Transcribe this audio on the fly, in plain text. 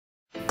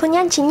こに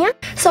ゃんちにゃ.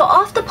 So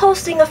after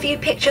posting a few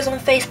pictures on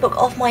Facebook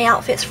of my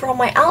outfits from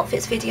my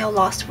outfits video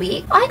last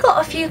week, I got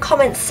a few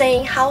comments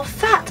saying how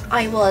fat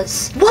I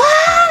was. What?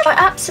 I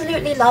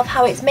absolutely love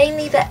how it's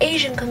mainly the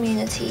Asian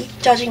community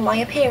judging my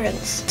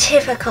appearance.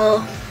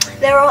 Typical.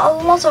 There are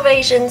a lot of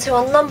Asians who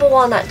are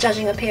 #1 at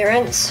judging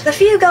appearance. The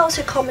few girls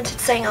who commented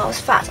saying I was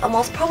fat are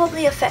most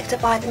probably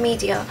affected by the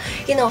media,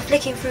 you know,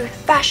 flicking through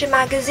fashion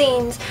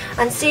magazines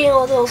and seeing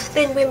all those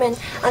thin women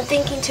and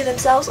thinking to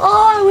themselves,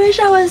 oh, I wish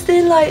I was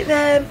thin like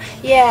them.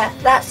 Yeah,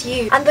 that's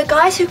you. And the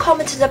guys who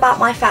commented about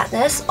my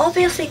fatness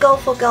obviously go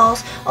for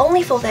girls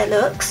only for their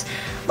looks,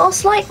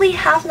 most likely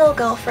have no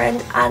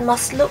girlfriend and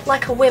must look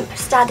like a wimp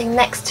standing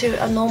next to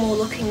a normal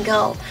looking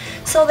girl.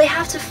 So they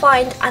have to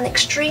find an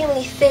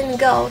extremely thin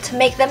girl to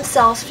make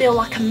themselves feel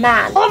like a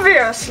man.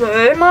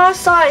 Obviously, my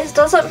size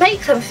doesn't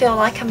make them feel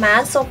like a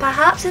man, so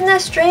perhaps in their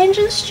strange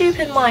and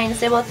stupid minds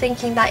they were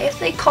thinking that if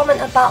they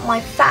comment about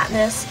my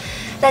fatness,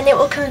 then it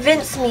will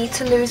convince me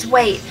to lose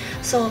weight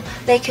so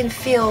they can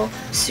feel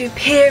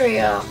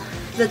superior,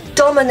 the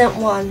dominant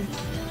one.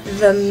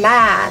 The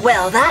man.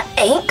 Well, that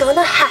ain't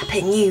gonna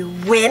happen, you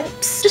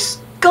wimps. Just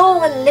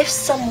go and lift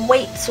some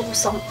weights or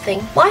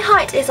something. My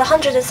height is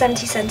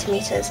 170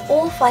 centimeters,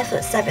 or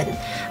 5'7",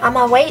 and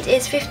my weight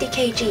is 50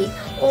 kg,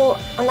 or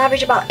on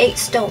average about 8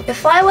 stone.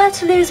 If I were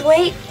to lose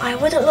weight, I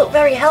wouldn't look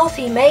very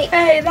healthy, mate.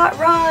 Hey, that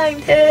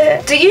rhymed.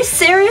 Do you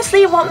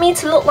seriously want me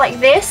to look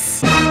like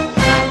this?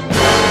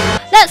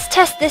 Let's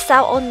test this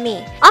out on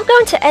me. I'm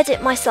going to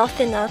edit myself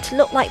thinner to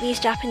look like these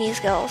Japanese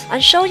girls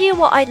and show you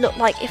what I'd look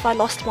like if I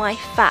lost my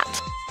fat.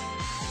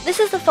 This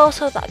is the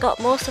photo that got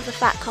most of the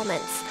fat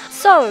comments.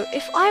 So,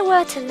 if I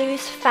were to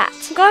lose fat,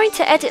 I'm going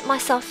to edit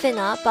myself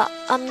thinner, but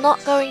I'm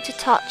not going to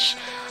touch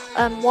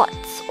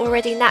what's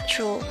already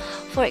natural.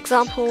 For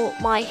example,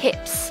 my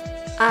hips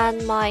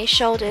and my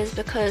shoulders,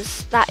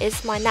 because that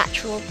is my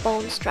natural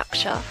bone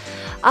structure.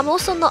 I'm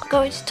also not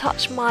going to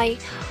touch my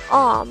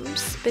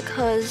arms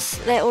because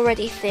they're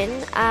already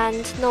thin,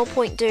 and no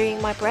point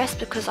doing my breasts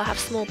because I have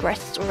small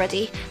breasts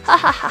already.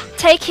 Hahaha.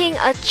 Taking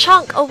a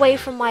chunk away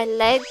from my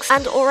legs,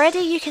 and already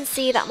you can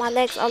see that my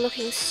legs are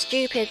looking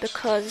stupid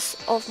because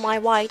of my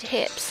wide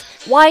hips.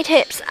 Wide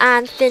hips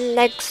and thin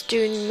legs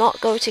do not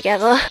go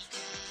together.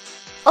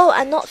 Oh,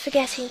 and not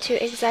forgetting to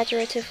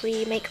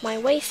exaggeratively make my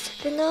waist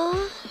thinner.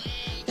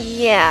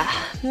 Yeah,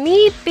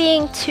 me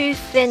being too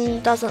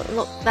thin doesn't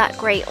look that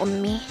great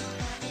on me.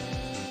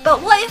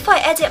 But what if I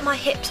edit my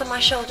hips and my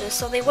shoulders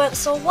so they weren't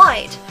so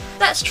wide?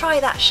 Let's try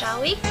that,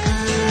 shall we?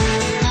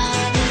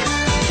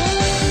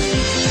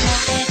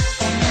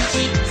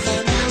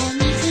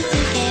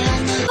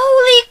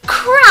 Holy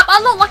crap,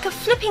 I look like a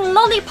flipping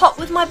lollipop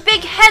with my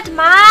big head,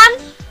 man!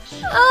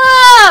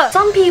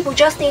 Some people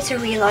just need to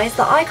realise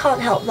that I can't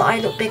help that I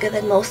look bigger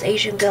than most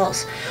Asian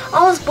girls.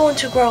 I was born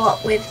to grow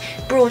up with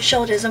broad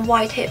shoulders and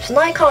wide hips, and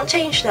I can't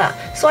change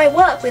that, so I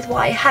work with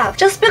what I have.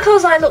 Just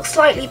because I look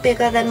slightly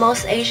bigger than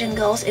most Asian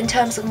girls in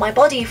terms of my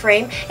body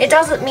frame, it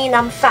doesn't mean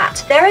I'm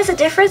fat. There is a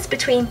difference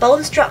between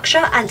bone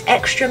structure and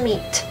extra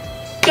meat.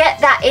 Get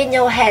that in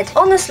your head.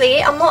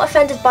 Honestly, I'm not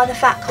offended by the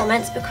fat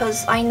comments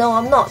because I know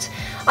I'm not.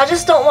 I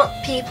just don't want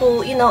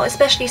people, you know,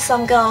 especially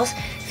some girls,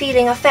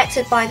 feeling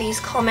affected by these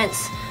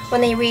comments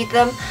when they read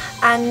them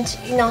and,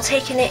 you know,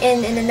 taking it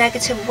in a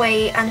negative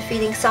way and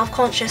feeling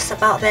self-conscious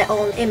about their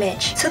own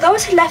image. To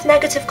those who left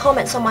negative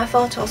comments on my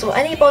photos or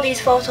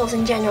anybody's photos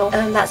in general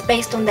that's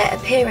based on their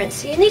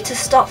appearance, you need to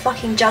stop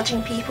fucking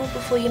judging people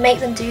before you make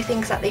them do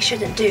things that they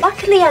shouldn't do.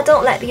 Luckily, I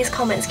don't let these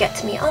comments get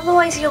to me,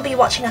 otherwise you'll be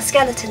watching a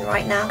skeleton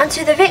right now. And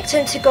to the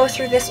victims who go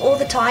through this all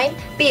the time,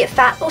 be it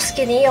fat or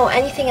skinny or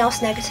anything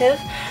else negative,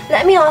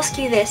 let me ask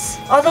you this: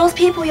 are those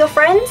people your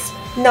friends?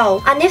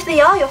 No. And if they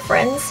are your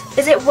friends,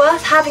 is it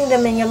worth having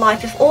them in your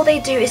life if all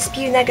they do is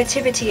spew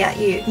negativity at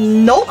you?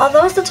 Nope. Are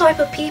those the type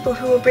of people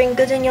who will bring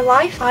good in your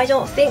life? I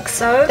don't think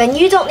so. Then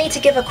you don't need to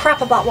give a crap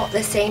about what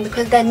they're saying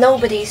because they're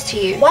nobodies to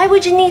you. Why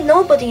would you need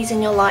nobodies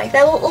in your life?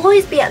 There will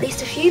always be at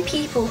least a few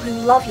people who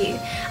love you,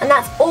 and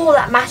that's all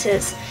that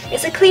matters.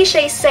 It's a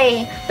cliche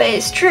saying, but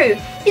it's true.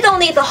 You don't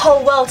need the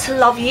whole world to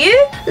love you.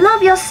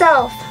 Love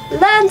yourself.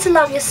 Learn to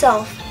love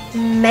yourself.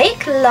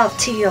 Make love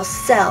to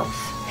yourself.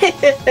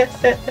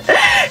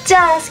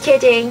 Just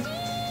kidding.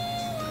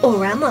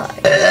 Or am I?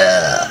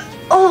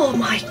 Oh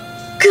my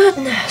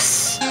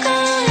goodness.